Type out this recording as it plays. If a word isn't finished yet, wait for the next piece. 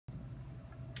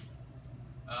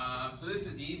So this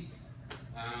is yeast.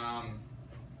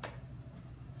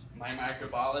 My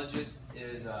microbiologist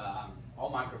is,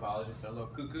 all microbiologists are a little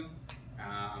cuckoo,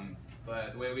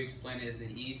 but the way we explain it is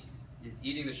that yeast is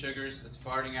eating the sugars, it's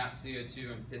farting out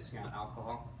CO2 and pissing out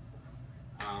alcohol.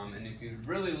 And if you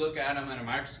really look at them in a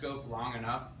microscope long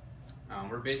enough,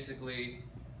 we're basically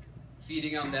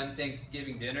feeding on them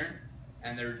Thanksgiving dinner,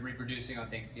 and they're reproducing on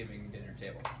Thanksgiving dinner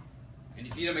table. And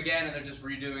you feed them again, and they're just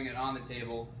redoing it on the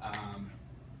table.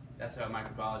 That's how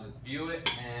microbiologists view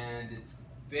it, and it's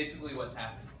basically what's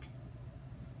happening.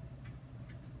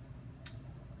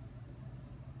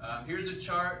 Here's a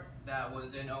chart that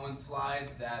was in Owen's slide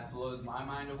that blows my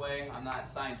mind away. I'm not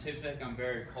scientific, I'm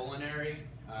very culinary.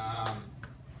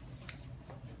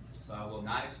 So I will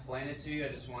not explain it to you. I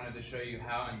just wanted to show you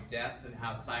how in depth and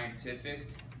how scientific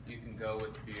you can go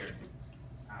with beer.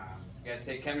 You guys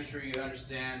take chemistry, you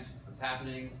understand what's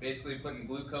happening. Basically putting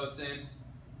glucose in,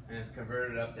 and it's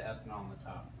converted up to ethanol on the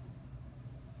top.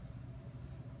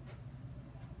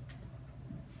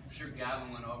 I'm sure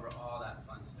Gavin went over all that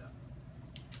fun stuff.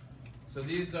 So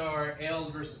these are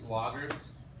ales versus lagers.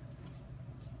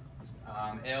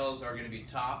 Ales are going to be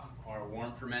top or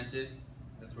warm fermented.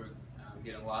 That's where we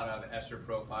get a lot of ester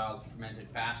profiles, fermented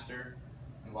faster.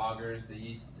 And lagers, the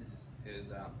yeast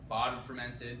is bottom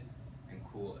fermented and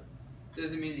cooler.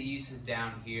 Doesn't mean the yeast is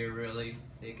down here really.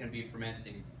 They can be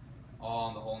fermenting all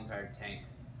in the whole entire tank.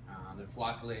 They're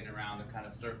flocculating around, they're kind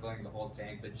of circling the whole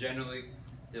tank, but generally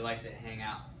they like to hang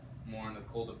out more in the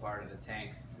colder part of the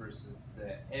tank versus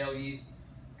the ale yeast.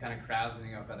 It's kind of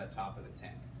crowding up at the top of the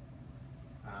tank.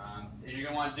 And you're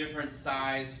going to want different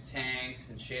size tanks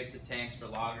and shapes of tanks for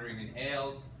lagering and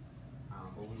ales,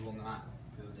 but we will not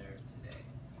go there today.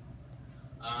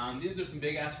 These are some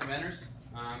big ass fermenters.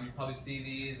 You probably see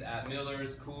these at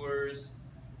Miller's, Coors,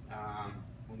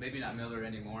 well maybe not Miller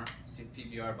anymore. See if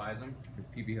PBR buys them.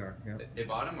 PBR, yeah. They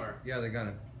bought them or? Yeah, they got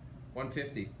it.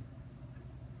 150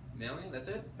 million, that's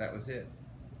it? That was it.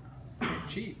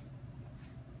 Cheap.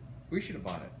 We should have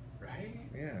bought it. Right?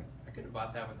 Yeah. I could have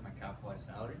bought that with my CalPoly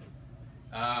salary.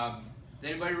 Does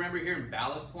anybody remember hearing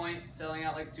Ballast Point selling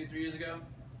out like 2-3 years ago?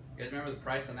 You guys remember the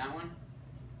price on that one?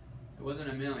 It wasn't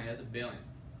a million, it was $1 billion.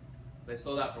 So they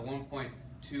sold out for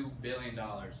 $1.2 billion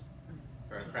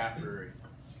for a craft brewery.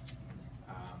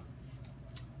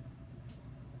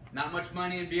 Not much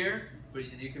money in beer, but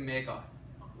you can make a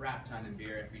crap ton in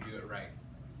beer if you do it right.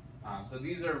 So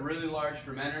these are really large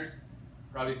fermenters,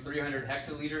 probably 300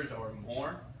 hectoliters or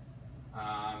more.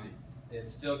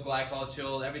 It's still glycol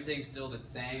chilled, everything's still the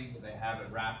same, but they have it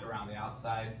wrapped around the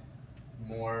outside,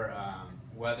 more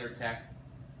weather tech.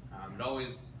 It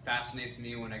always fascinates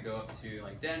me when I go up to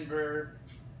like Denver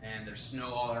and there's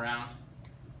snow all around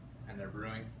and they're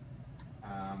brewing,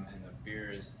 and the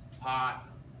beer is hot,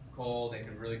 it's cold, they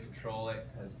can really control it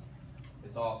because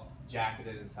it's all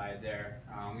jacketed inside there.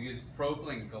 We use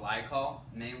propylene glycol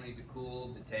mainly to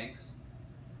cool the tanks,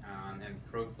 and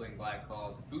propylene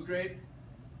glycol is a food grade.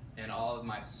 And all of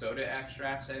my soda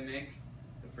extracts I make,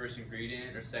 the first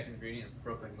ingredient or second ingredient is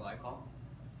propylene glycol,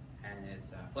 and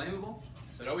it's flammable,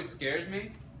 so it always scares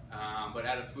me. But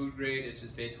at a food grade, it's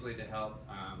just basically to help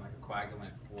like a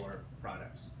coagulant for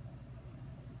products.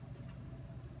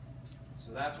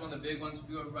 So that's one of the big ones. If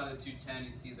you go over by the 210,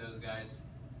 you see those guys.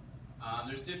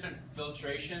 There's different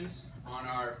filtrations on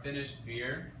our finished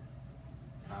beer.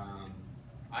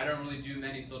 I don't really do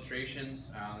many filtrations.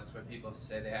 That's what people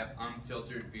say. They have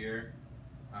unfiltered beer.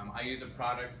 I use a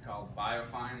product called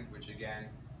Biofine, which again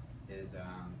is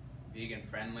vegan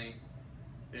friendly.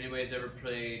 If anybody's ever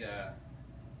played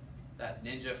that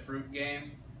Ninja Fruit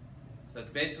game, so it's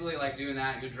basically like doing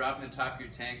that. You're dropping the top of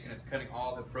your tank and it's cutting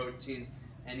all the proteins,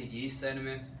 any yeast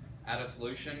sediments out of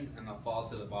solution, and they'll fall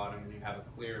to the bottom and you have a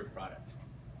clear product.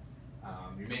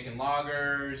 You're making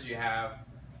lagers,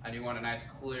 and you want a nice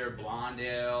clear blonde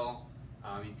ale,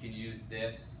 you can use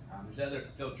this. There's other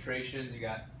filtrations. You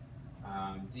got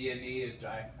DME,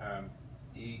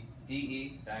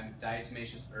 DE,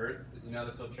 diatomaceous earth is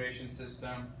another filtration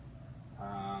system.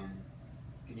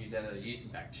 You can use other yeast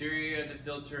and bacteria to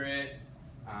filter it.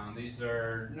 These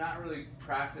are not really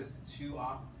practiced too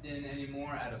often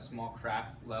anymore at a small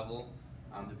craft level.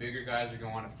 The bigger guys are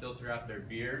going to want to filter out their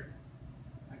beer.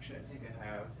 Actually, I think I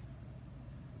have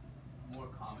more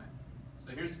comment.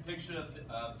 So here's a picture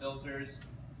of filters.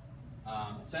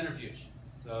 Centrifuge.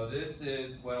 So this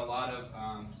is what a lot of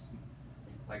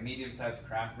like medium-sized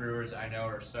craft brewers I know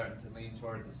are starting to lean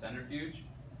towards the centrifuge.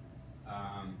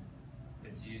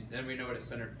 It's used. Then we know what a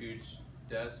centrifuge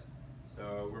does.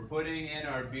 So we're putting in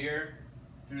our beer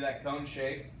through that cone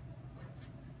shape,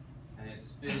 and it's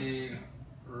spinning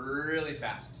really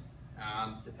fast.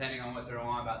 depending on what they're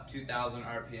on, about 2,000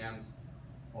 RPMs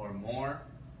or more.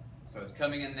 So it's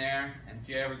coming in there, and if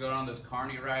you ever go on those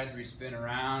carny rides where you spin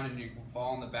around and you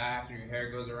fall in the back and your hair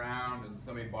goes around and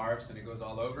somebody barfs and it goes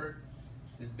all over,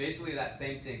 it's basically that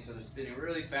same thing. So they're spinning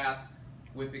really fast,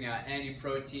 whipping out any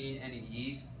protein, any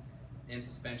yeast in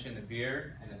suspension in the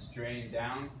beer, and it's draining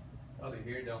down. Probably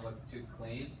here don't look too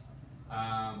clean.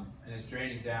 And it's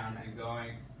draining down and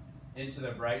going into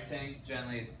the bright tank.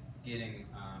 Generally it's getting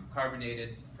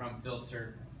carbonated from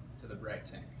filter to the bright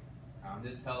tank.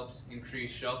 This helps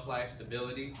increase shelf life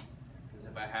stability, because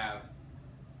if I have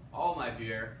all my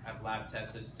beer, I've lab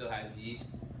tested, still has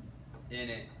yeast in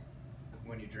it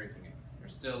when you're drinking it.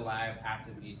 There's still live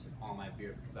active yeast in all my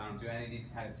beer because I don't do any of these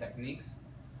kind of techniques.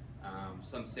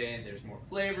 Some say there's more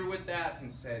flavor with that,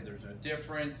 some say there's no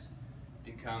difference.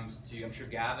 It comes to, I'm sure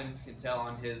Gavin can tell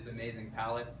on his amazing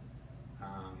palate.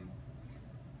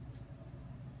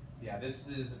 Yeah, this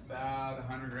is about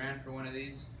 100 grand for one of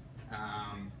these.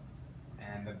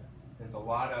 And there's a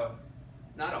lot of,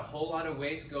 not a whole lot of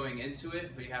waste going into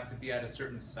it, but you have to be at a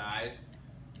certain size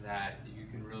that you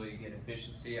can really get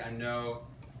efficiency. I know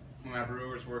when my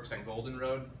Brewers Works at Golden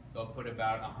Road, they'll put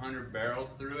about 100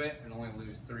 barrels through it and only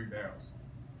lose 3 barrels.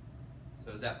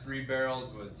 So is that 3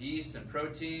 barrels was yeast and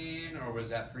protein, or was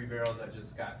that 3 barrels that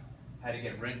just had to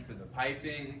get rinsed through the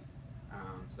piping?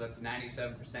 So that's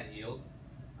 97% yield.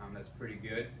 That's pretty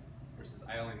good. Versus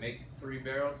I only make 3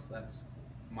 barrels. That's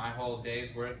my whole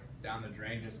day's worth down the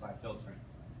drain just by filtering.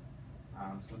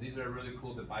 So these are really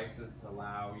cool devices that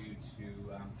allow you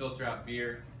to filter out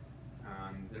beer.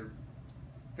 They're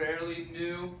fairly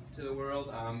new to the world,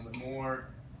 but more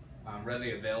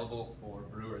readily available for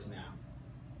brewers now.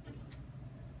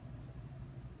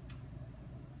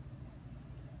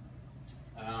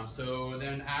 So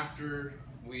then after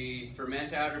we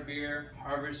ferment out our beer,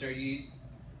 harvest our yeast,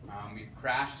 we've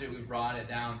crashed it, we've brought it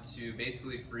down to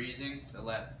basically freezing to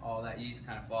let all that yeast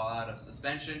kind of fall out of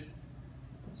suspension.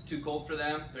 It's too cold for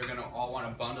them. They're going to all want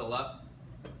to bundle up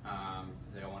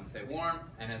because they all want to stay warm,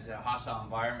 and it's a hostile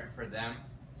environment for them.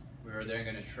 We're then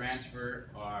going to transfer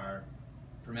our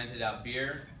fermented out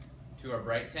beer to our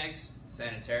bright tanks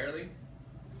sanitarily.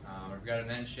 I've got to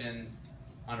mention,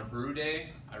 on a brew day,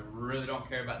 I really don't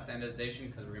care about sanitization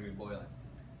because we're going to be boiling.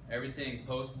 Everything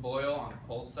post-boil on the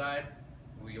cold side,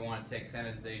 we want to take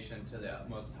sanitization to the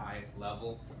utmost highest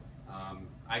level.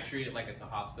 I treat it like it's a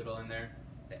hospital in there.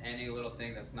 Any little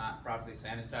thing that's not properly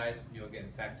sanitized, you'll get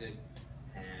infected.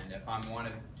 And if I want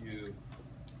to do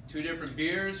 2 different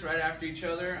beers right after each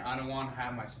other, I don't want to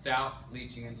have my stout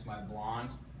leaching into my blonde,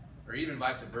 or even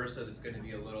vice versa. There's going to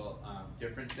be a little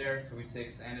difference there. So we take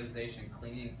sanitization,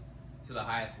 cleaning to the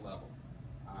highest level.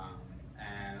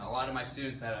 And a lot of my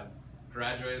students that have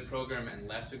graduated the program and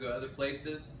left to go other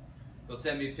places, they'll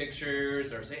send me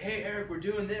pictures or say, "Hey Eric, we're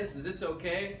doing this, is this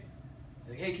okay?" It's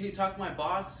like, "Hey, can you talk to my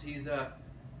boss? He's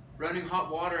running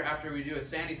hot water after we do a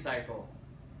sandy cycle."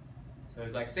 So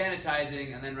he's like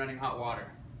sanitizing and then running hot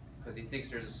water because he thinks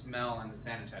there's a smell in the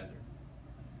sanitizer.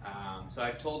 So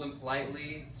I told him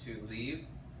politely to leave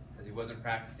because he wasn't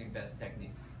practicing best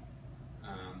techniques.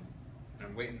 And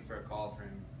I'm waiting for a call from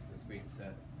him this week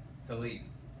to leave.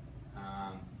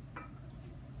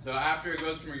 So after it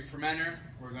goes from your fermenter,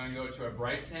 we're going to go to our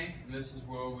bright tank, and this is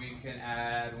where we can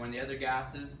add one of the other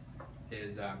gases,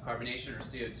 is carbonation or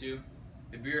CO2.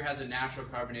 The beer has a natural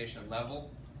carbonation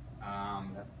level.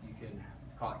 You can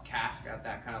call it cask at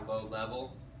that kind of low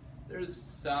level. There's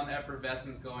some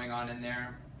effervescence going on in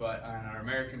there, but on our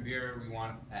American beer, we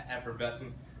want that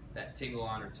effervescence, that tingle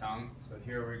on our tongue. So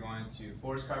here we're going to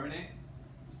force carbonate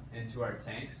into our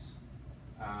tanks.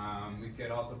 We could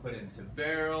also put it into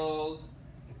barrels,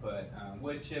 put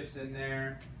wood chips in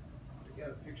there. We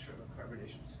got a picture of a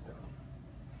carbonation stone.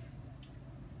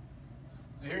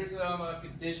 So here's some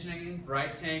conditioning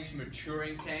bright tanks,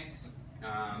 maturing tanks.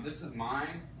 This is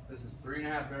mine. This is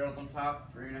 3.5 barrels on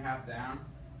top, 3.5 down.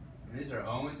 And these are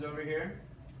Owen's over here.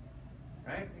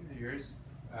 Right? These are yours.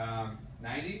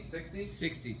 90, 60?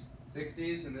 60s.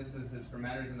 60s, and this is his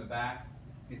fermenters in the back.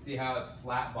 You can see how it's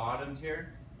flat bottomed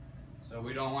here. So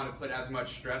we don't want to put as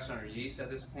much stress on our yeast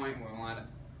at this point. We want it,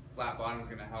 flat bottom is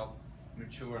going to help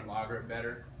mature and lager it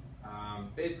better.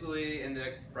 Basically, in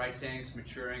the bright tanks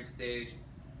maturing stage,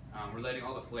 we're letting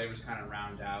all the flavors kind of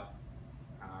round out.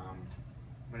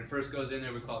 When it first goes in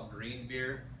there, we call it green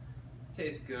beer. It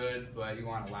tastes good, but you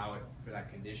want to allow it for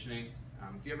that conditioning.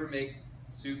 If you ever make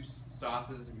soups,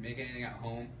 sauces, if you make anything at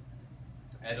home,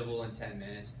 it's edible in 10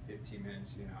 minutes, 15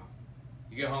 minutes, you know.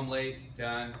 You get home late,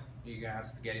 done, you gotta have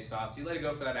spaghetti sauce. You let it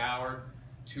go for that hour,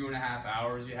 2.5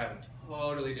 hours, you have a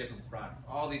totally different product.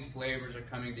 All these flavors are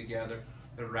coming together,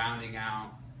 they're rounding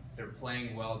out, they're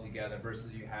playing well together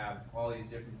versus you have all these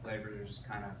different flavors that are just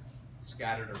kind of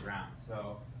scattered around.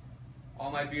 So all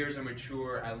my beers are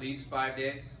mature at least 5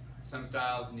 days. Some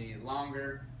styles need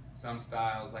longer. Some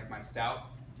styles, like my stout,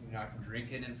 you know, I can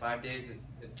drink it in 5 days.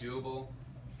 It's doable.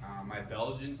 My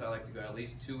Belgians, I like to go at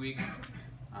least 2 weeks.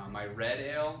 My red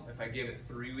ale, if I give it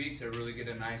 3 weeks, I really get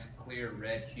a nice clear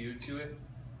red hue to it,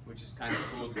 which is kind of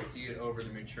cool to see it over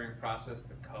the maturing process,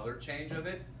 the color change of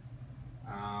it.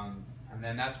 And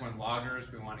then that's when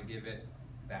lagers, we want to give it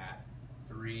that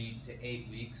 3 to 8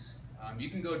 weeks. You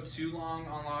can go too long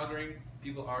on lagering,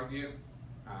 people argue,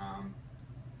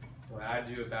 but I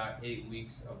do about 8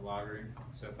 weeks of lagering.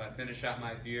 So if I finish out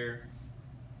my beer,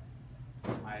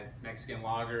 my Mexican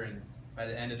lager, and by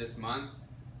the end of this month,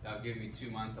 that'll give me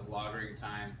 2 months of lagering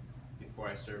time before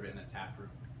I serve it in a tap room.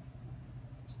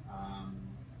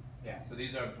 Yeah, so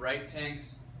these are bright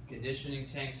tanks, conditioning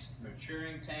tanks,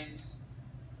 maturing tanks.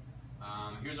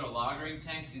 Here's our lagering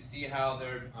tanks. You see how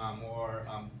they're more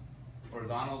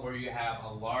horizontal, where you have a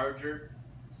larger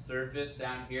surface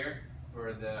down here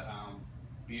for the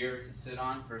beer to sit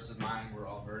on, versus mine were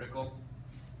all vertical.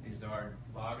 These are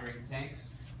lagering tanks.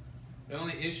 The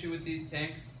only issue with these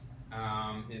tanks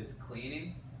is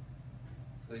cleaning.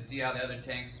 So you see how the other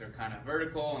tanks are kind of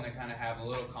vertical and they kind of have a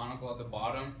little conical at the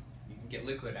bottom. You can get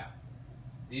liquid out.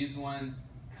 These ones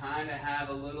kind of have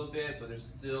a little bit, but there's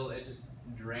still, it just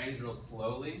drains real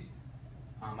slowly.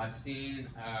 I've seen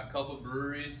a couple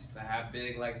breweries that have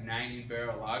big, like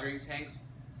 90-barrel lagering tanks,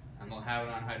 and they'll have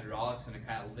it on hydraulics, and it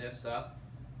kind of lifts up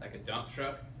like a dump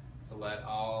truck to let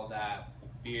all that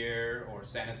beer or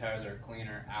sanitizer or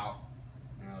cleaner out,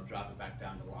 and it'll drop it back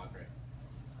down to lagering.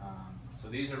 So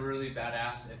these are really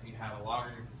badass if you have a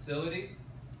lagering facility.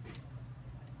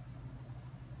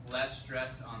 Less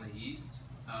stress on the yeast.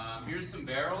 Here's some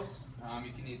barrels.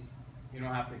 You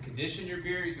don't have to condition your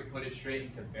beer, you can put it straight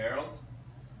into barrels.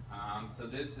 So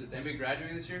this is, anybody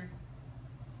graduating this year?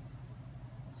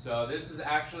 So this is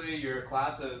actually your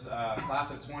class of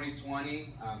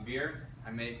 2020 beer. I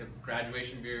make a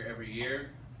graduation beer every year,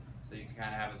 so you can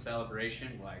kind of have a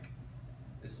celebration, like,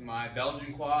 this is my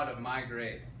Belgian quad of my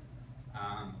grade.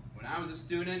 When I was a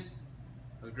student,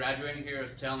 I was graduating here, I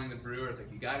was telling the brewers,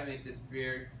 like, you gotta make this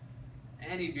beer,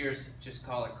 any beer, just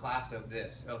call it class of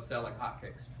this, it'll sell like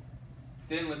hotcakes.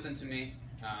 Didn't listen to me.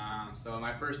 So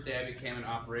my first day I became an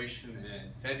operation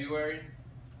in February.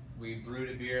 We brewed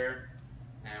a beer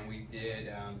and we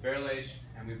did barrel age,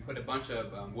 and we put a bunch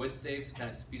of wood staves to kind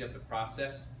of speed up the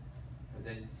process.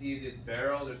 As you see this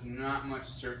barrel, there's not much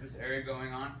surface area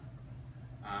going on.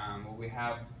 What we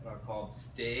have are called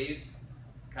staves.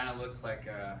 Kind of looks like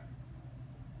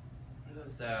what are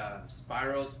those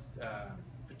spiral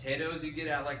potatoes you get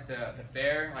at like the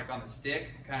fair, like on the stick,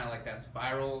 kind of like that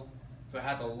spiral. So it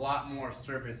has a lot more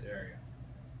surface area.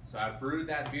 So I brewed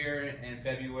that beer in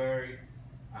February,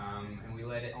 and we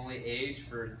let it only age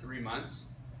for 3 months.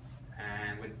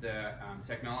 And with the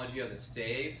technology of the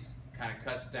staves, kind of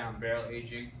cuts down barrel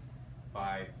aging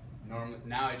by normally,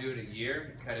 now I do it a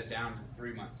year, cut it down to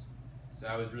 3 months. So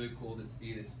that was really cool to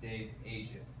see the staves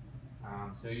age it.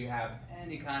 So you have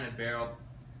any kind of barrel,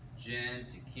 gin,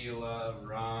 tequila,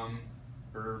 rum,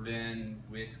 bourbon,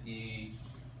 whiskey.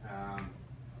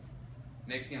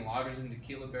 Mexican lagers and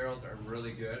tequila barrels are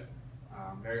really good.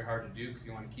 Very hard to do because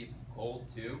you want to keep them cold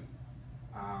too.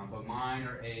 But mine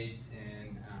are aged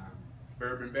in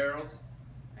bourbon barrels.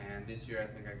 And this year I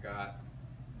think I got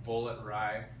Bullet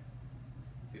Rye,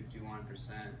 51%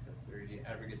 to 30.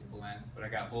 I forget the blends, but I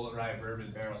got Bullet Rye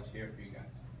bourbon barrels here for you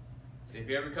guys. So if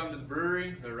you ever come to the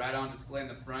brewery, they're right on display in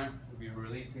the front. We'll be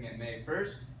releasing it May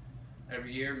 1st.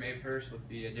 Every year, May 1st will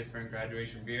be a different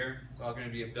graduation beer. It's all going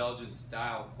to be a Belgian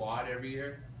style quad every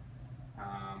year.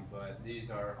 But these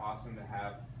are awesome to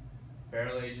have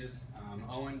barrel ages.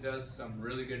 Owen does some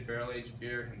really good barrel aged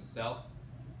beer himself.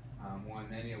 Won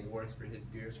many awards for his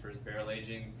beers for his barrel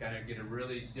aging. Kind of get a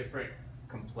really different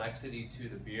complexity to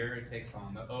the beer. It takes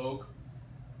on the oak,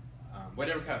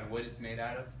 whatever kind of wood it's made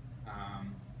out of,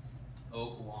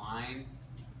 oak wine.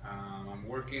 I'm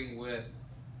working with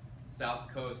South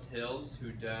Coast Hills,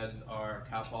 who does our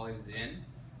CalPoly Zin.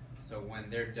 So when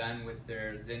they're done with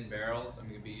their Zin barrels, I'm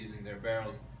going to be using their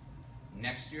barrels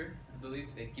next year, I believe.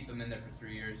 They keep them in there for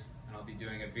 3 years, and I'll be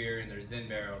doing a beer in their Zin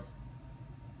barrels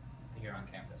here on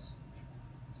campus.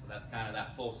 So that's kind of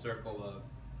that full circle of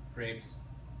grapes.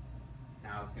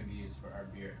 Now it's going to be used for our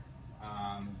beer.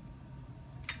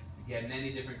 You get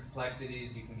many different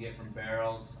complexities you can get from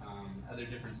barrels, other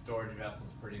different storage vessels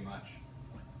pretty much.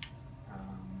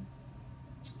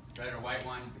 Red or white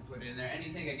wine you can put in there.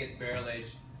 Anything that gets barrel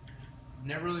aged.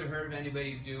 Never really heard of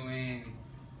anybody doing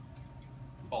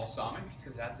balsamic,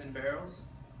 because that's in barrels.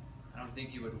 I don't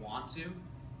think you would want to. It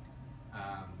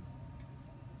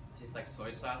tastes like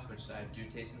soy sauce, which I do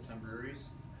taste in some breweries.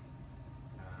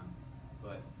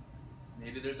 But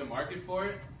maybe there's a market for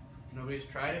it. Nobody's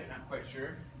tried it, not quite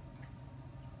sure.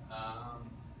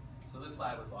 So this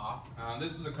slide was off.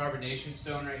 This is a carbonation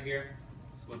stone right here.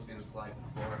 It's supposed to be in the slide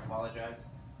before, I apologize.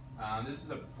 This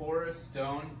is a porous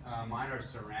stone. Mine are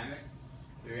ceramic.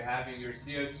 You're having your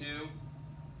CO2,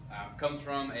 comes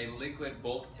from a liquid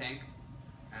bulk tank,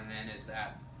 and then it's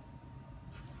at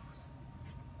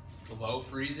below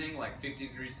freezing, like 50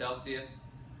 degrees Celsius,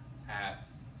 at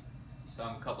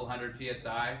some couple hundred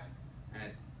PSI, and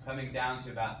it's coming down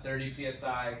to about 30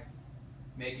 PSI,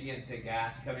 making it into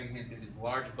gas, coming into these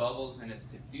large bubbles, and it's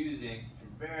diffusing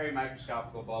through very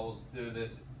microscopic bubbles through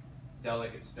this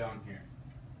delicate stone here.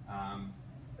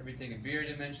 Everything in beer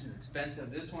dimension is expensive.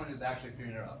 This one is actually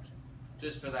 $300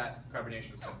 just for that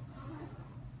carbonation stone.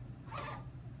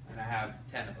 And I have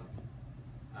 10 of them.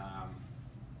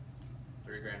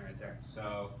 $3 grand right there.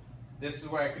 So this is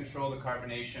where I control the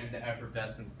carbonation, the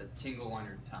effervescence, the tingle on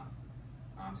your tongue.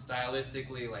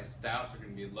 Stylistically, like stouts are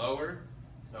going to be lower,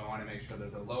 so I want to make sure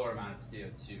there's a lower amount of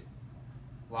CO2.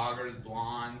 Lagers,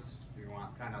 blondes, you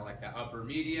want kind of like that upper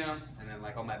medium, and then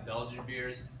like all my Belgian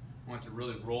beers, I want to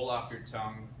really roll off your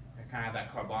tongue and kind of have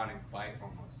that carbonic bite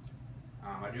almost.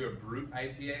 I do a Brut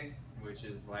IPA, which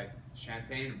is like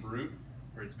champagne Brut,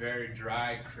 where it's very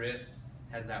dry, crisp,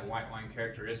 has that white wine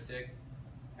characteristic,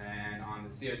 and on the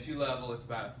CO2 level, it's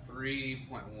about a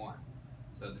 3.1.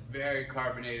 So it's very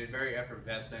carbonated, very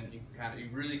effervescent. You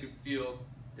really could feel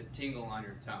the tingle on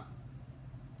your tongue.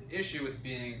 The issue with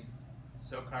being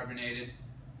so carbonated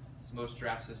is most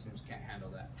draft systems can't handle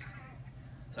that.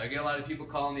 So I get a lot of people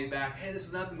calling me back, hey, this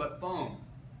is nothing but foam.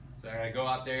 So I go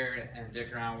out there and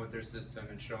dick around with their system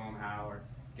and show them how, or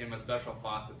give them a special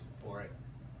faucet to pour it.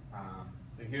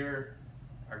 So here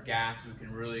are gas, we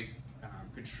can really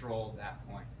control that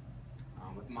point.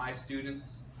 With my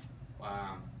students,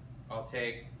 I'll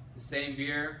take the same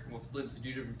beer and we'll split into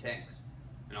 2 different tanks.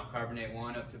 And I'll carbonate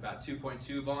one up to about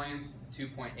 2.2 volumes,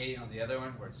 2.8 on the other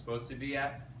one where it's supposed to be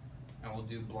at, and we'll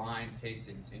do blind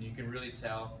tastings. And you can really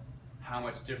tell how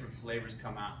much different flavors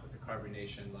come out with the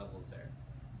carbonation levels there.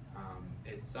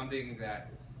 It's something that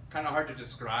it's kind of hard to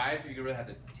describe. You really have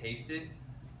to taste it.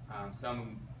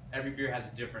 Every beer has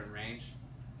a different range,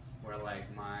 where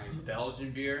like my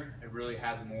Belgian beer, it really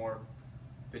has more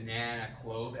banana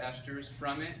clove esters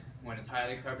from it when it's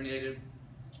highly carbonated,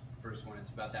 versus when it's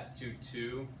about that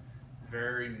 2.2,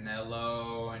 very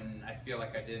mellow, and I feel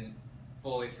like I didn't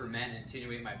fully ferment and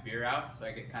attenuate my beer out, so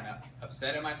I get kind of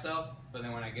upset at myself, but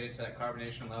then when I get it to that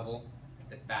carbonation level,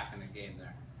 it's back in the game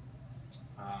there.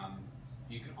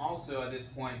 You can also, at this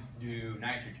point, do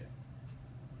nitrogen.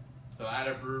 So at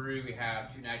a brewery, we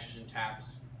have 2 nitrogen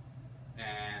taps,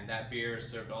 and that beer is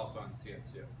served also on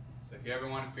CO2. So if you ever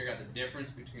want to figure out the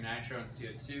difference between nitro and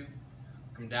CO2,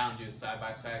 come down and do a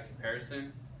side-by-side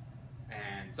comparison.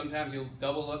 And sometimes you'll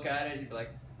double look at it and you'll be like,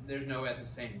 there's no way that's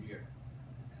the same beer.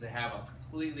 Because they have a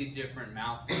completely different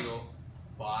mouthfeel,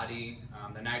 body.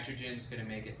 The nitrogen is going to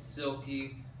make it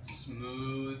silky,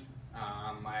 smooth.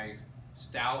 My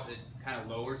stout, it kind of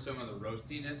lowers some of the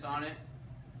roastiness on it.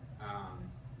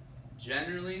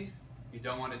 Generally, you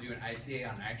don't want to do an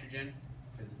IPA on nitrogen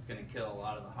because it's going to kill a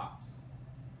lot of the hops.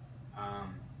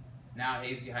 Now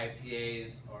hazy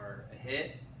IPAs are a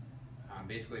hit,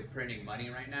 basically printing money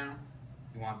right now.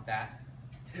 You want that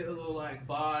pillow-like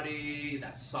body,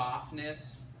 that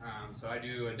softness. So I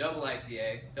do a double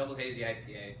IPA, double hazy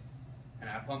IPA, and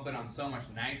I pump it on so much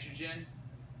nitrogen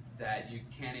that you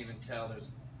can't even tell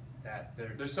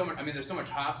there's so much. I mean, there's so much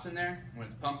hops in there. When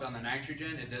it's pumped on the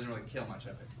nitrogen, it doesn't really kill much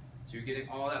of it. So you're getting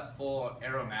all that full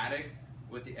aromatic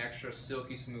with the extra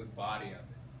silky smooth body of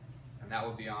it. And that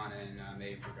will be on in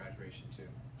May for graduation too.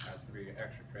 That's a big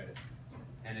extra credit.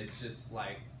 And it's just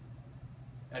like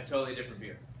a totally different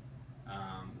beer.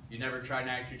 If you never tried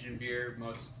nitrogen beer,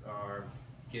 most are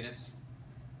Guinness.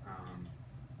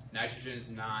 Nitrogen is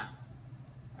not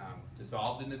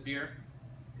dissolved in the beer.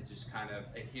 It just kind of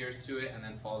adheres to it and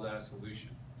then falls out of solution.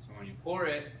 So when you pour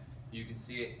it, you can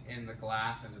see it in the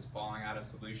glass and just falling out of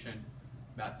solution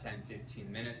about 10-15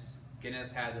 minutes.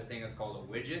 Guinness has a thing that's called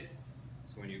a widget.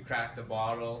 So when you crack the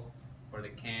bottle or the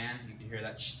can, you can hear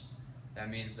that shh. That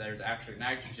means there's actually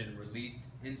nitrogen released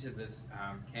into this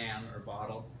can or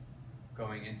bottle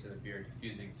going into the beer,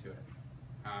 diffusing to it.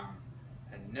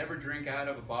 And never drink out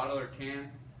of a bottle or can.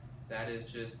 That is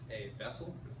just a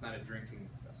vessel. It's not a drinking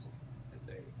vessel. It's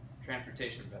a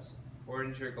transportation vessel. Pour it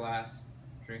into your glass,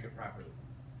 drink it properly.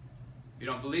 If you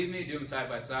don't believe me, do them side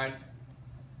by side.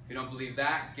 If you don't believe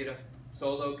that, get a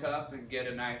solo cup and get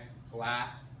a nice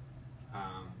glass,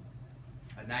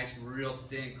 a nice real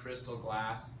thin crystal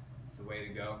glass. It's the way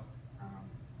to go.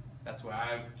 That's why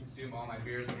I consume all my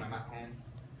beers when I'm at home,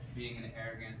 being an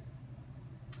arrogant.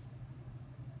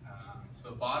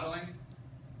 So bottling.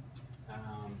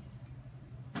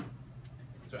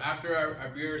 So after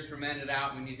our beer is fermented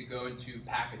out, we need to go into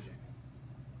packaging.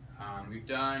 We've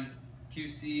done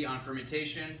QC on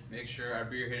fermentation, make sure our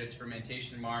beer hit its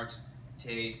fermentation marks,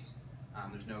 taste,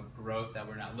 there's no growth that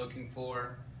we're not looking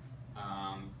for.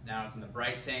 Now it's in the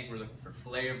bright tank, we're looking for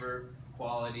flavor,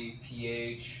 quality,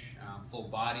 pH, full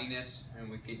bodiness, and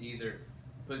we can either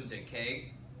put it into a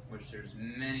keg, which there's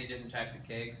many different types of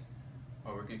kegs,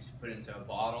 or we can put it into a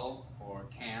bottle or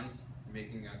cans. We're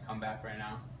making a comeback right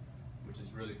now, which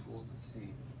is really cool to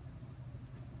see.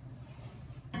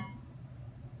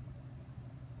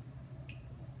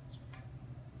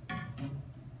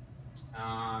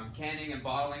 Canning and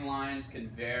bottling lines can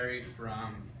vary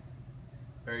from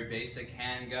very basic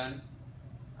handgun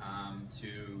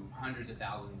to hundreds of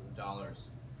thousands of dollars.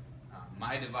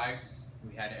 My device,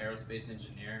 we had an aerospace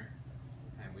engineer,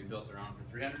 and we built our own for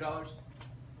 $300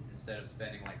 instead of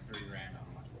spending like $3 grand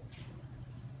on one.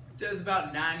 It does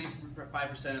about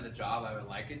 95% of the job I would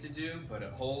like it to do, but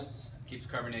it holds, keeps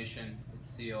carbonation, it's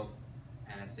sealed,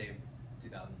 and it saved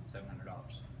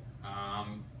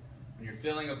 $2,700. When you're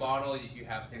filling a bottle, you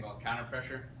have a thing called counter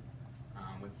pressure.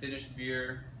 With finished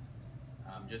beer,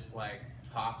 just like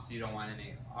hops, you don't want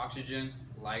any oxygen,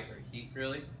 light, or heat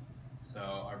really. So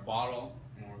our bottle,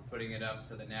 when we're putting it up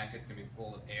to the neck, it's going to be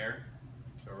full of air.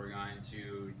 So we're going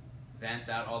to vent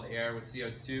out all the air with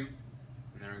CO2, and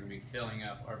then we're going to be filling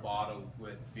up our bottle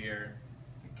with beer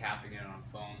and capping it on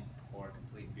foam or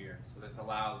complete beer. So this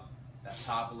allows that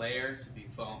top layer to be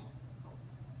foam,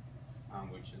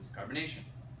 which is carbonation.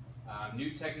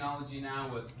 New technology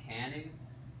now with canning.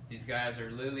 These guys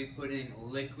are literally putting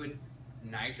liquid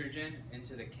nitrogen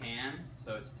into the can,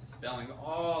 so it's dispelling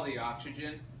all the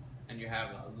oxygen, and you have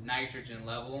a nitrogen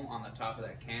level on the top of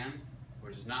that can,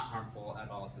 which is not harmful at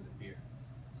all to the beer.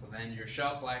 So then your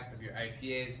shelf life of your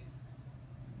IPAs,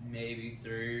 maybe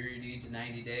 30 to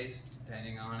 90 days,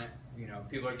 depending on it. You know,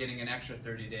 people are getting an extra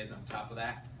 30 days on top of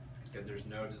that because there's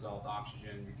no dissolved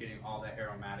oxygen. You're getting all that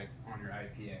aromatic on your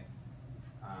IPA.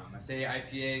 I say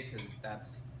IPA because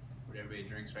that's what everybody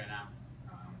drinks right now.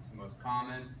 It's the most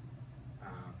common.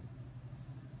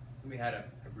 So we had an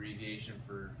abbreviation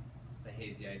for the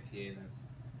hazy IPAs, and it's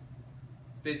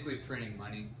basically printing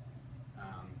money.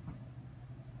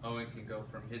 Owen can go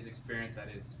from his experience that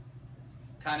it's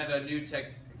kind of a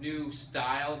new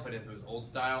style, but it was old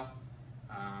style,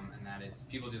 and that it's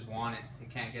people just want it. They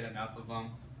can't get enough of them.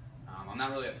 I'm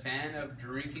not really a fan of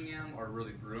drinking them or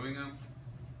really brewing them,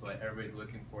 but everybody's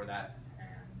looking for that.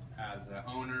 And as an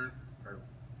owner, or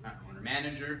not owner,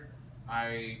 manager,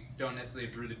 I don't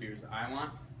necessarily brew the beers that I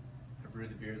want. I brew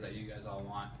the beers that you guys all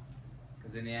want,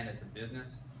 because in the end, it's a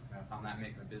business. And if I'm not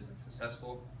making the business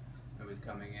successful, nobody's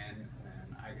coming in,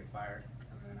 and I get fired,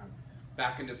 and then I'm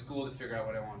back into school to figure out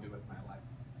what I want to do with my life.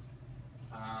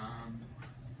 I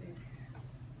think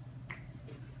I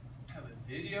have a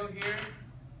video here.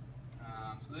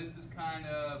 So this is kind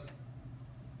of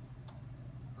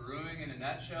brewing in a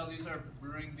nutshell. These are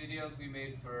brewing videos we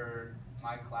made for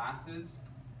my classes.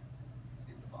 Let's see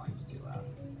if the volume's too loud.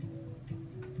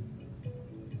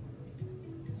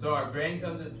 So our grain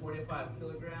comes in 25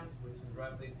 kilograms, which is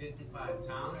roughly 55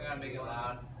 pounds. I gotta make it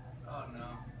loud. Oh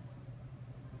no.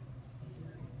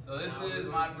 So this is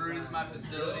my brewery, this is my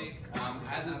facility.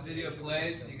 As this video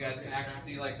plays, you guys can actually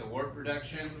see like the wort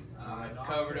production. I've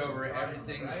covered over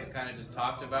everything that I kind of just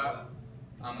talked about.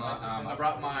 I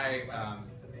brought my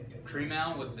cream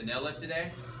ale with vanilla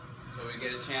today, so we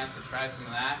get a chance to try some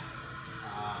of that.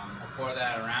 I'll pour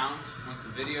that around. Once the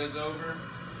video's over,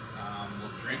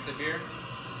 we'll drink the beer.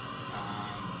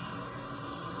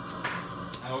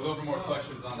 And we'll go over more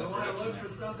questions on the production. We want to look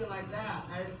for something like that,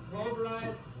 nice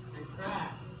pulverized and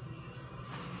cracked.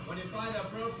 When you find the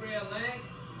appropriate length,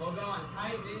 we'll go and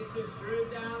tighten these two screws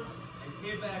down and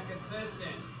keep that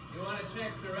consistent. You want to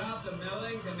check throughout the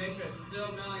milling to make sure it's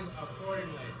still milling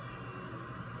accordingly.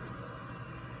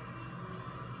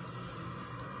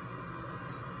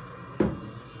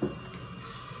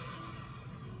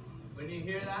 When you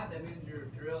hear that, that means your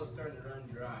drill is starting to run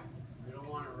dry. You don't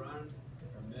want to run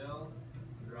or mill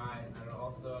dry, and that'll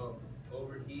also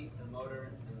overheat the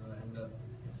motor and it'll end up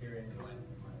deteriorating the length.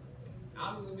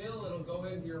 Out of the mill, it'll go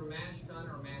into your mash tun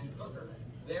or mash cooker.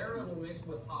 There, it will mix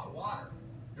with hot water.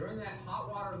 During that hot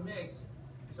water mix,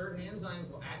 certain enzymes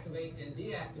will activate and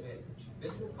deactivate.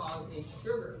 This will cause a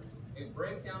sugar, a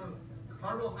breakdown of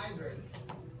carbohydrates,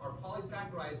 our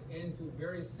polysaccharides into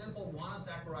very simple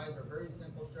monosaccharides or very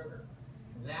simple sugar.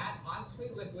 That hot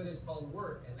sweet liquid is called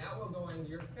wort, and that will go into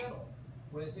your kettle.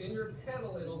 When it's in your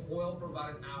kettle, it'll boil for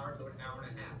about an hour to an hour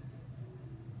and a half.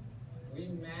 We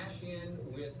mash in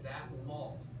with that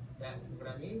malt. What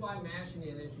I mean by mashing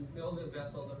in is you fill the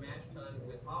vessel, the mash tun,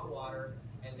 with hot water,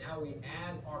 and now we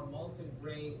add our malted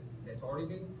grain that's already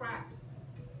been cracked.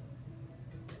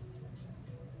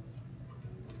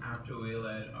 After we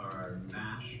let our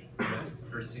mash rest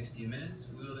for 60 minutes,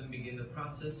 we will then begin the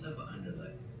process of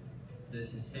underlay.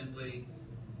 This is simply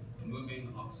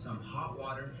moving some hot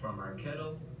water from our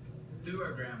kettle through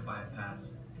our gram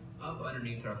bypass up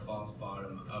underneath our false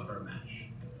bottom of our mash.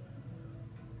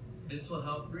 This will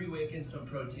help reawaken some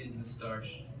proteins and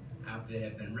starch after they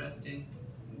have been resting.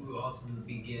 We will also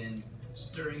begin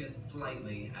stirring it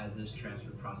slightly as this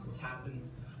transfer process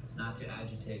happens, not to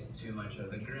agitate too much of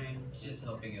the grain, just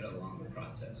helping it along the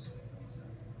process.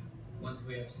 Once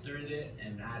we have stirred it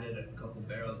and added a couple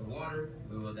barrels of water,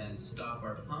 we will then stop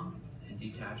our pump and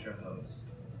detach our hose.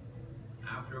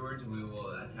 Afterwards, we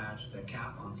will attach the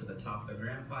cap onto the top of the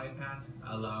gram bypass,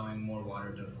 allowing more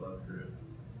water to flow through.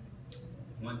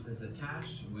 Once it's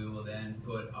attached, we will then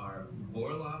put our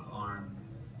boil-off arm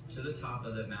to the top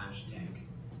of the mash tank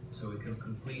so we can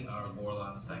complete our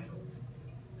boil-off cycle.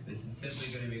 This is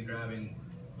simply going to be grabbing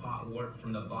hot wort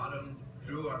from the bottom,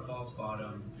 through our false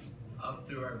bottom, up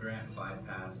through our gram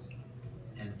bypass,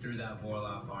 and through that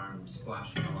boil-off arm,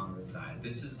 splashing along the side.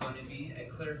 This is going to be a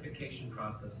clarification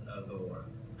process of the wort,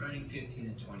 running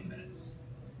 15 to 20 minutes.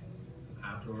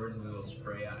 Afterwards, we will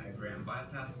spray out a gram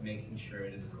bypass, making sure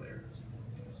it is clear.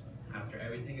 After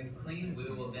everything is clean, we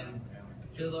will then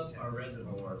fill up our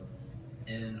reservoir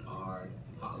in our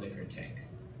hot liquor tank.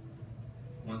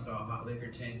 Once our hot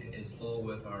liquor tank is full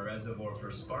with our reservoir for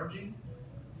sparging,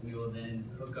 we will then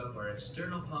hook up our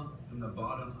external pump from the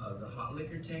bottom of the hot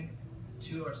liquor tank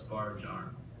to our sparge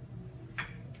arm,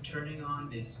 turning on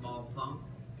the small pump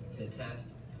to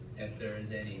test if there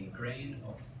is any grain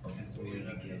or we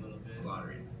will begin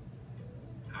lautering.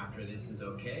 After this is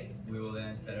okay, we will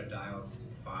then set our dial to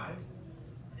 5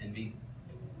 and we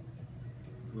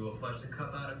will flush the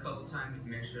cup out a couple times to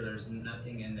make sure there's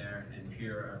nothing in there and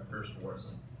pure our first wort.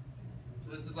 So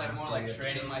this is like more like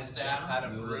training my staff how to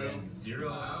brew. We will then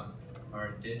zero out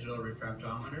our digital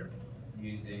refractometer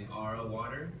using RO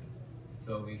water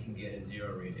so we can get a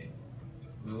 0 reading.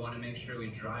 We want to make sure we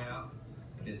dry out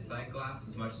this sight glass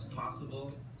as much as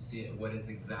possible, see what is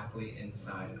exactly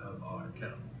inside of our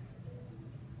kettle.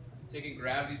 Taking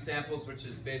gravity samples, which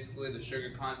is basically the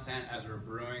sugar content as we're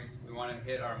brewing. We want to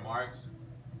hit our marks.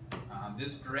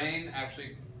 This grain,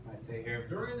 actually, I'd say here,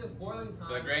 During this boiling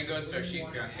time, the grain goes to our sheet you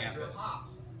on add your campus.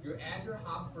 hops. You add your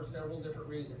hops for several different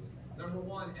reasons. Number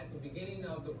one, at the beginning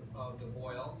of the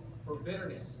boil, for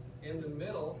bitterness. In the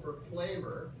middle, for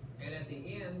flavor. And at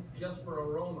the end, just for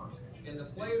aroma. In the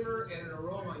flavor and an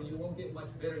aroma, you won't get much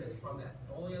bitterness from that.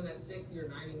 Only in that 60 or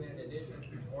 90-minute edition,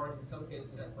 or in some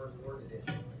cases, that first wort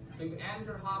edition. So you added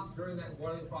your hops during that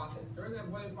boiling process. During that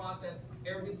boiling process,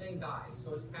 everything dies,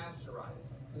 so it's pasteurized.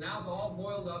 So now it's all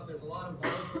boiled up. There's a lot of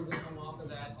molecules that come off of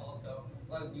that also,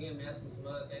 a lot of DMS and some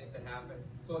other things that happen.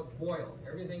 So it's boiled.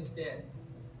 Everything's dead.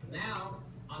 Now,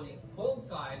 on the cold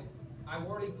side, I've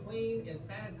already cleaned and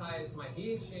sanitized my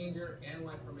heat exchanger and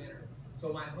my fermenter.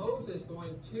 So my hoses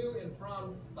going to and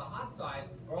from the hot side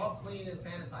are all clean and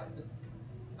sanitized.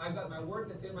 I've got my wort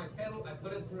that's in my kettle. I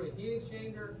put it through a heat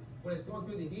exchanger. When it's going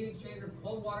through the heat exchanger,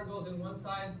 cold water goes in one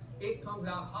side, it comes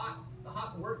out hot. The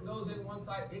hot wort goes in one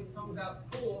side, it comes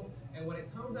out cool. And when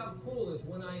it comes out cool is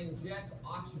when I inject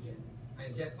oxygen. I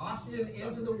inject oxygen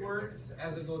into the wort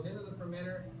as it goes into the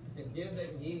fermenter to give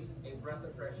that yeast a breath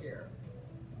of fresh air.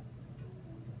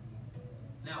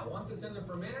 Now, once it's in the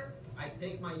fermenter, I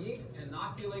take my yeast and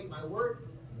inoculate my wort.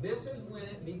 This is when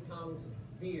it becomes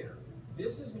beer.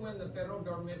 This is when the federal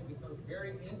government becomes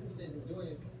very interested in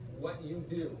doing what you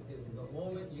do, is the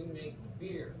moment you make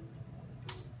beer.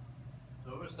 So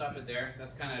we're going to stop it there.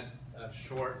 That's kind of a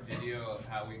short video of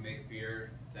how we make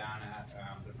beer down at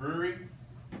the brewery.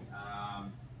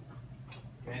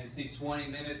 And you see 20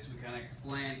 minutes, we kind of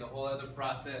explained the whole other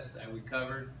process that we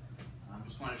covered.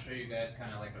 Just want to show you guys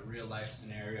kind of like a real life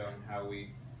scenario on how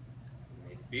we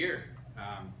make beer.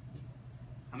 How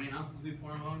many ounces do we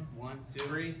pour them on? 1,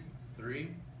 2,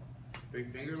 3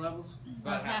 finger levels?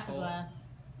 About half a glass.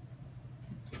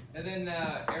 And then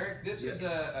Eric, this is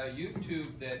a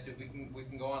YouTube that we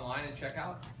can go online and check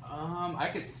out. I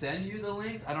could send you the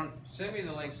links. I don't. Send me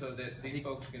the link so that these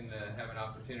folks can have an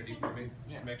opportunity for me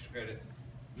some extra credit.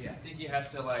 Yeah, I think you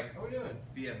have to like How are we doing?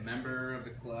 be a member of the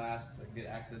class to get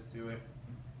access to it.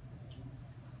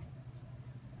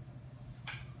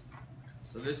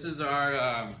 So this is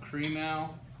our cream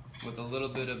ale with a little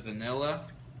bit of vanilla.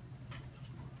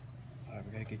 Alright,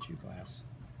 we gotta get you a glass.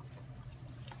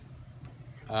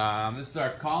 This is our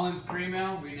Collins cream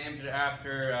ale. We named it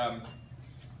after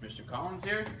Mr. Collins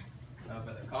here up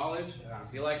at the college.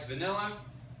 He liked vanilla,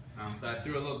 so I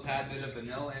threw a little tad bit of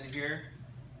vanilla in here.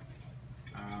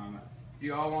 If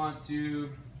you all want to,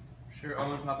 I'm sure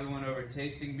Owen probably went over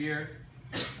tasting beer.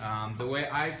 The way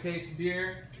I taste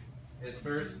beer is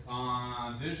first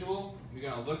on visual. You're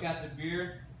gonna look at the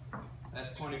beer.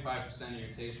 That's 25% of your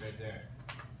taste right there.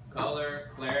 Color,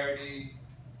 clarity.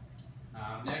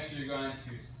 Next, you're going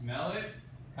to smell it.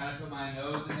 Kind of put my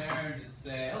nose in there and just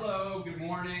say, hello, good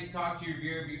morning, talk to your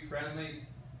beer, be friendly.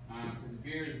 Because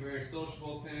beer is a very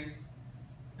sociable thing.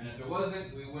 And if it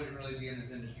wasn't, we wouldn't really be in this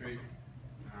industry.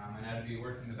 And I'd be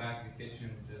working in the back of the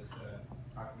kitchen just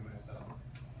talking to myself.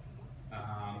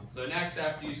 So next,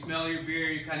 after you smell your beer,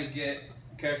 you kind of get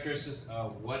characteristics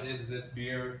of what is this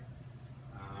beer.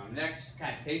 Next,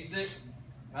 kind of taste it.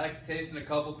 I like to taste in a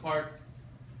couple parts.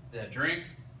 Did I drink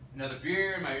another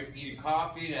beer? Am I eating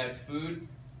coffee? Did I have food?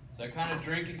 So I kind of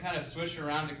drink and kind of swish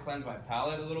around to cleanse my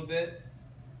palate a little bit.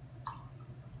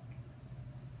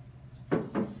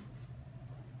 And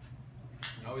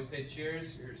always say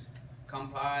cheers. Cheers.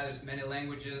 Kampai. There's many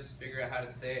languages. Figure out how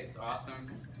to say it. It's awesome.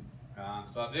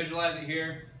 So I visualize it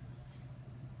here.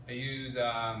 I use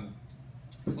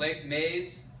flaked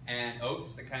maize and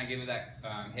oats to kind of give it that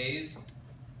haze.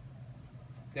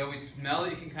 Then we smell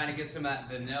it. You can kind of get some of that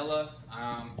vanilla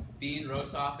bean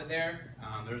roast off of there.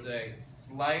 There's a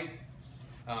slight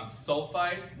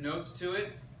sulfide notes to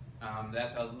it.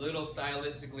 That's a little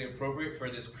stylistically appropriate for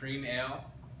this cream ale,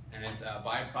 and it's a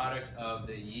byproduct of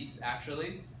the yeast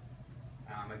actually.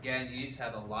 Again, yeast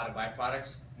has a lot of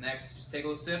byproducts. Next, just take a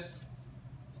little sip.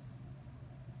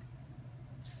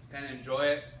 Kind of enjoy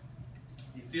it.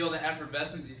 You feel the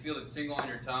effervescence, you feel the tingle on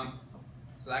your tongue.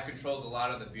 So that controls a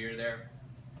lot of the beer there.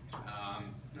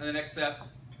 And the next step,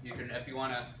 you can, if you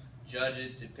want to judge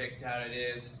it, depict how it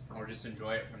is, or just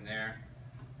enjoy it from there.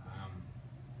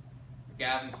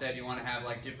 Gavin said you want to have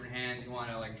like different hands, you want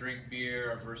to like drink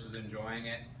beer versus enjoying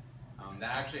it.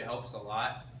 That actually helps a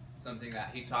lot. Something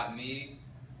that he taught me,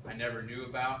 I never knew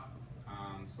about.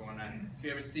 So if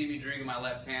you ever see me drinking my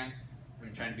left hand,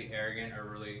 I'm trying to be arrogant or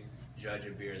really judge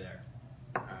a beer there.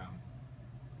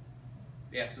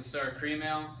 Yeah, so this is our cream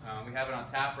ale. We have it on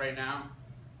tap right now.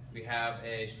 We have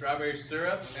a strawberry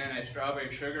syrup and a strawberry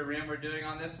sugar rim we're doing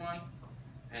on this one.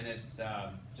 And it's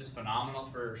just phenomenal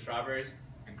for strawberries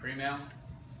and cream ale.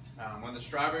 When the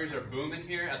strawberries are booming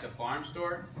here at the farm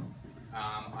store,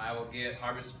 I will get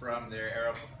harvest from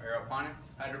their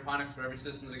hydroponics, whatever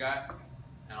systems they got,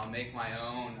 and I'll make my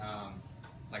own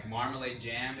like marmalade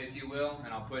jam, if you will,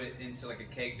 and I'll put it into like a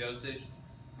cake dosage,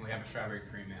 and we have a strawberry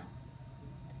cream ale.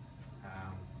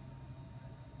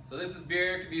 So this is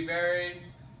beer. It can be very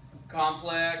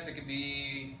complex, it can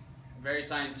be very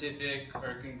scientific,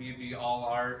 or it can be all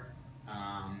art.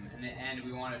 In the end,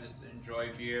 we want to just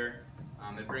enjoy beer.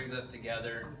 It brings us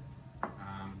together.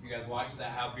 If you guys watch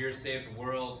that, How Beer Saved the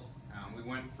World, we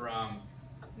went from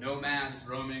nomads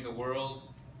roaming the world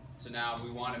to now we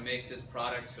want to make this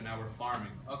product, so now we're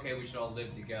farming. Okay, we should all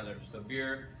live together. So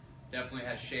beer definitely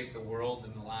has shaped the world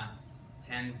in the last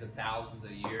tens of thousands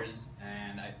of years,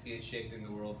 and I see it shaping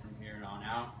the world from here on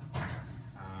out.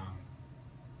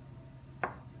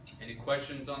 Any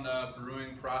questions on the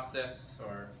brewing process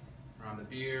or on the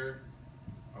beer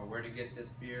or where to get this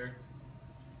beer?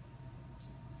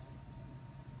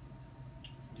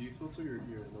 Do you filter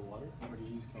the water, or do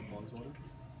you use CalPoly's water?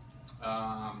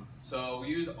 So we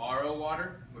use RO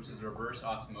water, which is reverse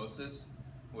osmosis.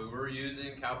 We were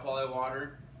using CalPoly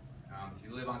water. If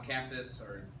you live on campus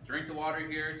or drink the water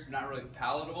here, it's not really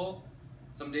palatable.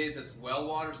 Some days it's well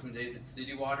water, some days it's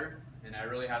city water, and I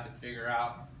really have to figure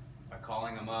out by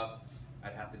calling them up.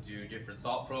 I'd have to do a different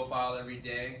salt profile every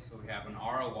day. So we have an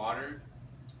RO water,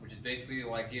 which is basically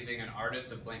like giving an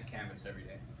artist a blank canvas every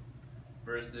day.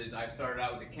 Versus I started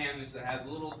out with a canvas that has a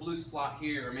little blue spot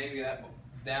here, or maybe that's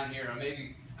down here, or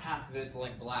maybe half of it's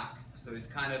like black. So it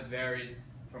kind of varies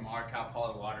from our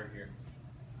CalPoly water here.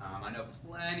 I know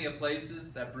plenty of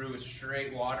places that brew with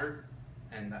straight water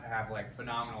and have like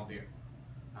phenomenal beer.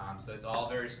 So it's all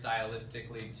very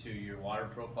stylistically to your water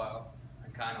profile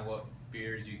and kind of what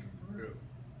beers you can brew.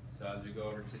 So as we go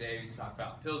over today, we talk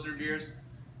about Pilsner beers.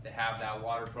 They have that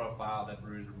water profile that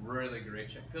brews really great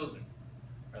Czech Pilsner.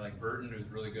 Or like Burton, who's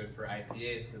really good for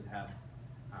IPAs because they have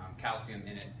calcium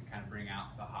in it to kind of bring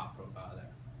out the hop profile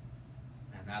there.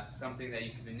 And that's something that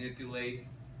you can manipulate,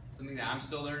 something that I'm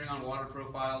still learning on water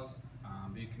profiles,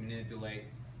 but you can manipulate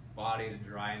body, the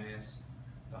dryness,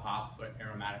 the hop but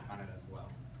aromatic on it as well.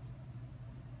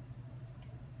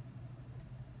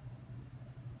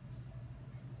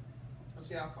 What's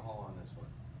the alcohol on this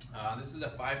one? This is a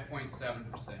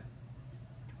 5.7%.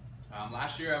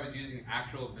 Last year I was using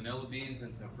actual vanilla beans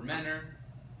into a fermenter.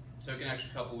 It took an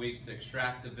extra couple weeks to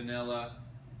extract the vanilla,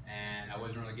 and I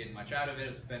wasn't really getting much out of it. I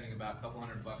was spending about a couple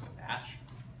 $100 a batch,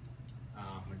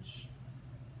 which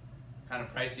kind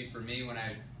of pricey for me when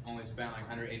I only spent like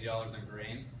 $180 on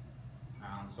grain.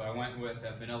 So I went with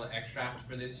a vanilla extract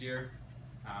for this year.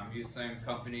 Used the same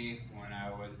company when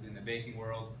I was in the baking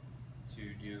world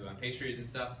to do pastries and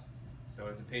stuff. So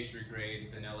it's a pastry grade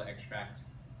vanilla extract.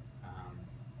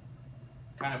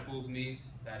 Kind of fools me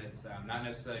that it's not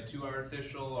necessarily too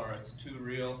artificial or it's too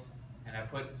real. And I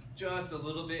put just a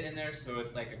little bit in there, so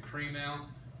it's like a cream ale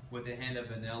with a hint of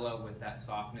vanilla with that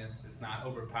softness. It's not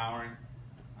overpowering.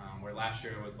 Where last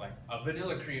year it was like a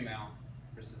vanilla cream ale,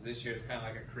 versus this year it's kind of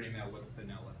like a cream ale with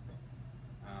vanilla.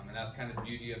 And that's kind of the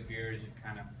beauty of beer, is you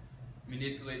kind of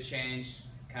manipulate change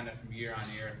kind of from year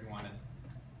on year if you want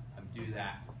to do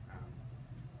that.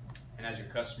 And as your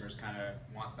customers kind of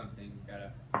want something, you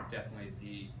gotta definitely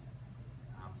be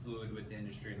fluid with the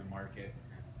industry and the market.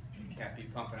 And you can't be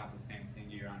pumping out the same thing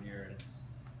year on year.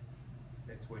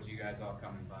 It's what you guys all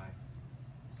come and buy.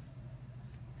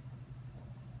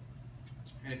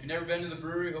 And if you've never been to the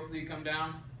brewery, hopefully you come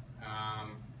down.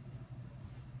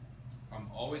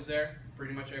 I'm always there,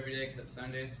 pretty much every day except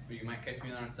Sundays, but you might catch me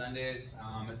there on Sundays.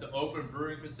 It's an open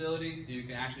brewing facility, so you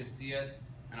can actually see us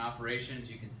in operations.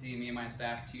 You can see me and my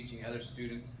staff teaching other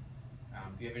students.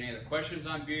 If you have any other questions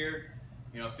on beer,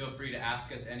 feel free to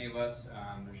ask us, any of us.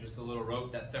 There's just a little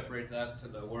rope that separates us to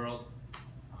the world.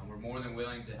 We're more than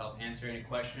willing to help answer any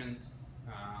questions.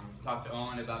 Let's talk to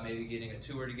Owen about maybe getting a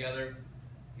tour together.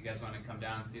 If you guys want to come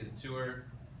down and see the tour.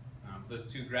 For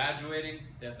those two graduating,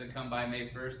 definitely come by May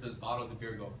 1st. Those bottles of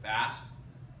beer go fast.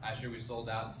 Last year we sold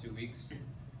out in 2 weeks.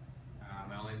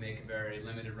 I only make a very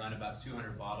limited run, about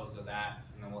 200 bottles of that,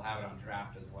 and then we'll have it on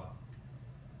draft as well.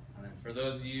 And then for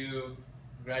those of you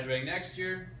graduating next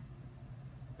year,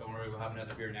 don't worry, we'll have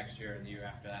another beer next year and the year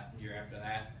after that, the year after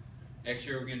that. Next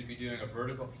year we're going to be doing a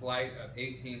vertical flight of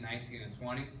 18, 19, and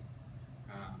 20.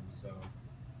 So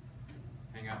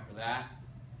hang out for that.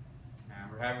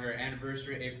 We're having our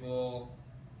anniversary April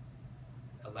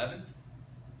 11th,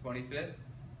 25th.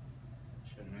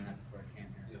 Should have known that before I came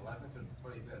here. The 11th and the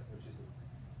 25th, which is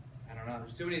I don't know.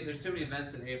 There's too many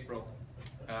events in April.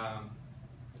 You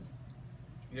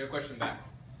have a question back?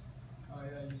 Oh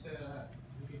yeah, you said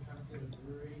you could come to the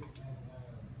brewery and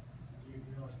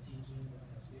you're like teaching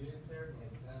students there.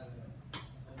 Like, is that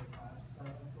another class to sign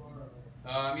up for?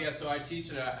 Or? Yeah, so I teach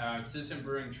an assistant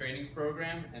brewing training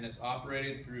program, and it's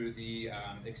operated through the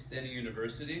Extending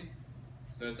University.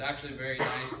 So it's actually very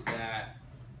nice that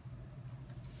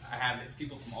I have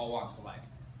people from all walks of life.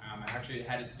 I actually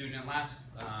had a student last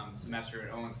semester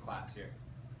at Owen's class here.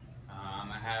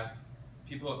 I have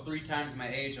people 3 times my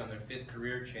age on their 5th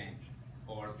career change,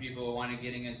 or people wanting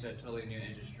getting into a totally new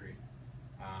industry.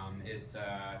 It's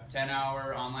a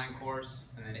 10-hour online course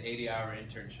and then an 80-hour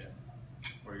internship,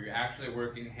 where you're actually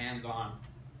working hands-on.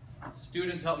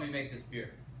 Students help me make this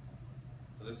beer.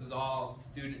 So this is all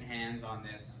student hands on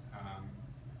this.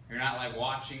 You're not like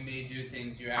watching me do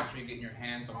things, you're actually getting your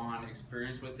hands-on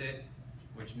experience with it,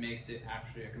 which makes it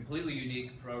actually a completely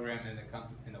unique program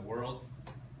in the world.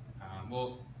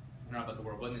 Well, I don't know about the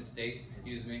world, but in the States,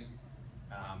 excuse me.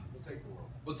 we'll take the world.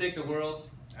 We'll take the world.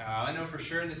 I know for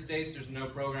sure in the States there's no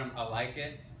program like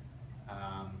it.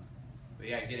 But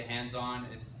yeah, get a hands-on.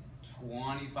 It's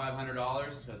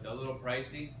 $2,500, so it's a little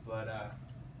pricey, but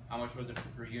how much was it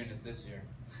for units this year?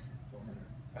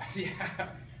 Yeah,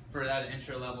 for that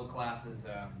intro-level classes,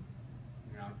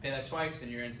 pay that twice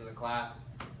and you're into the class.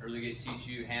 I really get to teach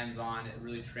you hands-on. It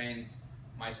really trains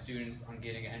my students on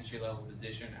getting an entry-level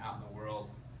position out in the world.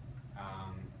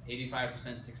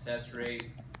 85% success rate.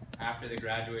 After they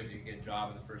graduate, you get a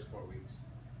job in the first 4 weeks.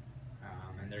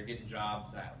 And they're getting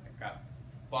jobs at got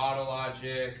Bottle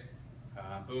Logic,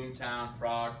 Boomtown,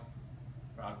 Frogtown,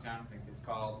 I think it's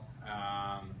called.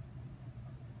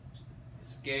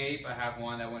 Escape, I have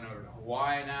one that went over to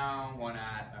Hawaii now, one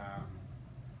at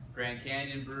Grand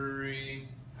Canyon Brewery,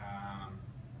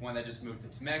 one that just moved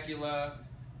to Temecula,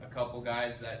 a couple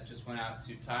guys that just went out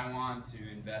to Taiwan to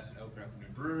invest and open up a new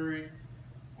brewery,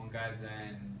 one guy's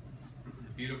in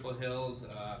the beautiful hills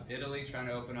of Italy trying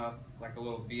to open up like a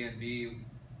little B&B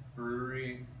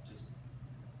brewery just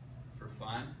for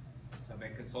fun. So I've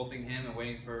been consulting him and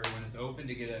waiting for when it's open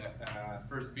to get a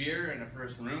first beer and a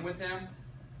first room with him.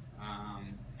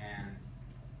 And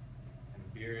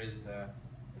beer is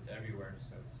it's everywhere,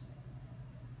 so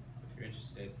if you're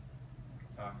interested,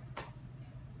 talk.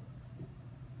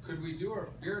 Could we do our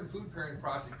beer and food pairing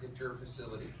project at your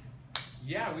facility?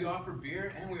 Yeah, we offer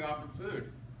beer and we offer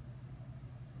food.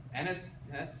 And that's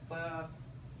a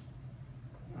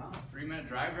 3-minute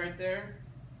drive right there.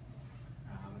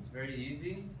 It's very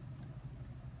easy.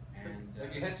 And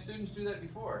Have you had students do that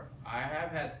before? I have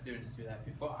had students do that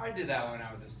before. I did that when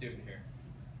I was a student here.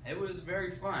 It was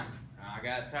very fun.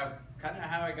 That's kind of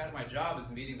how I got my job, was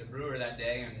meeting the brewer that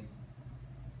day, and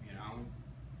you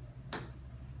know,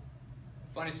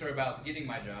 funny story about getting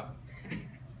my job.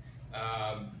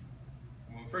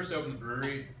 When we first opened the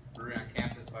brewery, it's a brewery on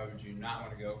campus. Why would you not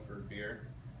want to go for beer?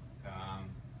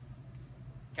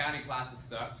 Counting classes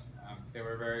sucked. They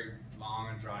were very long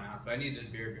and drawn out, so I needed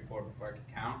a beer before I could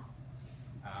count.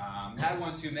 Had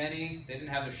one too many. They didn't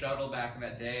have the shuttle back in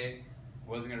that day.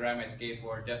 Wasn't gonna ride my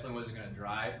skateboard. Definitely wasn't gonna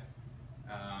drive.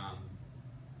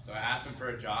 So I asked him for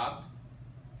a job.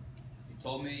 He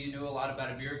told me he knew a lot about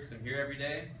a beer because I'm here every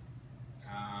day.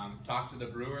 Talked to the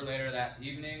brewer later that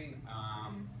evening.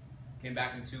 Came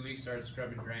back in 2 weeks, started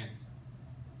scrubbing drains.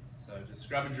 So just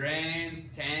scrubbing drains,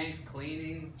 tanks,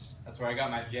 cleaning. That's where I got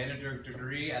my janitor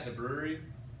degree at the brewery.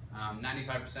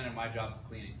 95% of my job is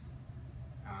cleaning.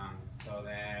 So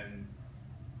then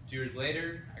 2 years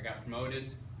later, I got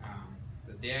promoted.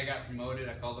 The day I got promoted,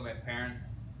 I called up my parents,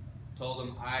 told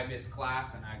them I missed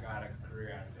class and I got a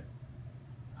career out of it.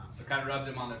 So kind of rubbed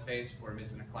them on their face for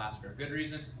missing a class for a good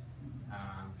reason.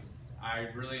 I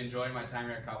really enjoyed my time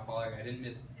here at CalPoly. I didn't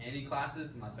miss any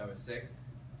classes unless I was sick.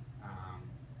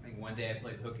 I think one day I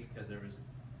played hooky because there was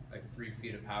like 3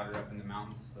 feet of powder up in the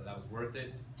mountains, so that was worth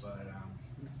it. But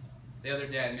the other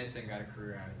day I missed it and got a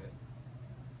career out of it.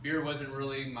 Beer wasn't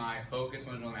really my focus,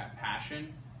 wasn't really my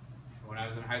passion. When I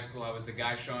was in high school, I was the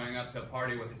guy showing up to a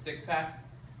party with a 6-pack,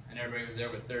 and everybody was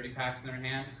there with 30 packs in their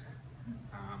hands.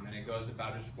 And it goes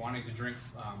about just wanting to drink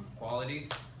quality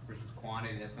versus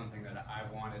quantity. That's something that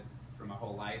I've wanted for my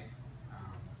whole life,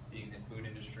 being in the food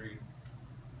industry.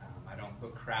 I don't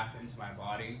put crap into my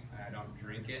body, and I don't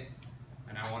drink it.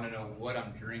 And I want to know what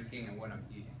I'm drinking and what I'm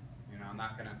eating. You know, I'm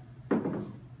not gonna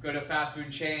go to a fast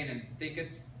food chain and think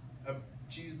it's a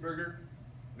cheeseburger,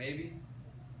 maybe.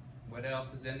 What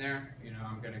else is in there? You know,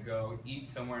 I'm gonna go eat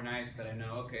somewhere nice that I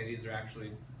know, okay, these are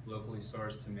actually locally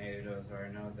sourced tomatoes, or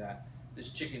I know that this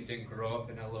chicken didn't grow up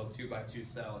in a little 2x2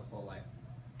 cell its whole life.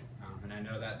 And I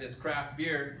know that this craft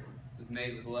beer is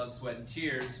made with love, sweat, and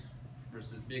tears,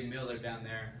 versus Big Miller down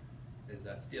there is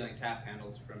stealing tap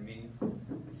handles from me,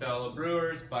 fellow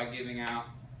brewers, by giving out,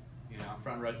 you know,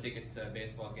 front row tickets to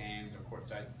baseball games or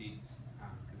courtside seats,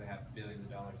 because I have billions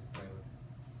of dollars to play with.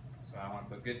 So I want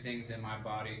to put good things in my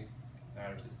body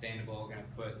that are sustainable, going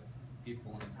to put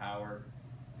people in power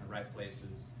in the right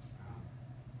places.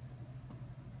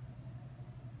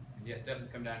 And yes, definitely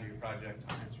come down to your project.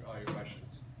 I'll answer all your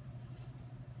questions.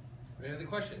 Any other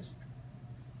questions?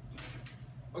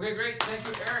 Okay, great. Thank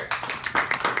you,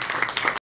 Eric.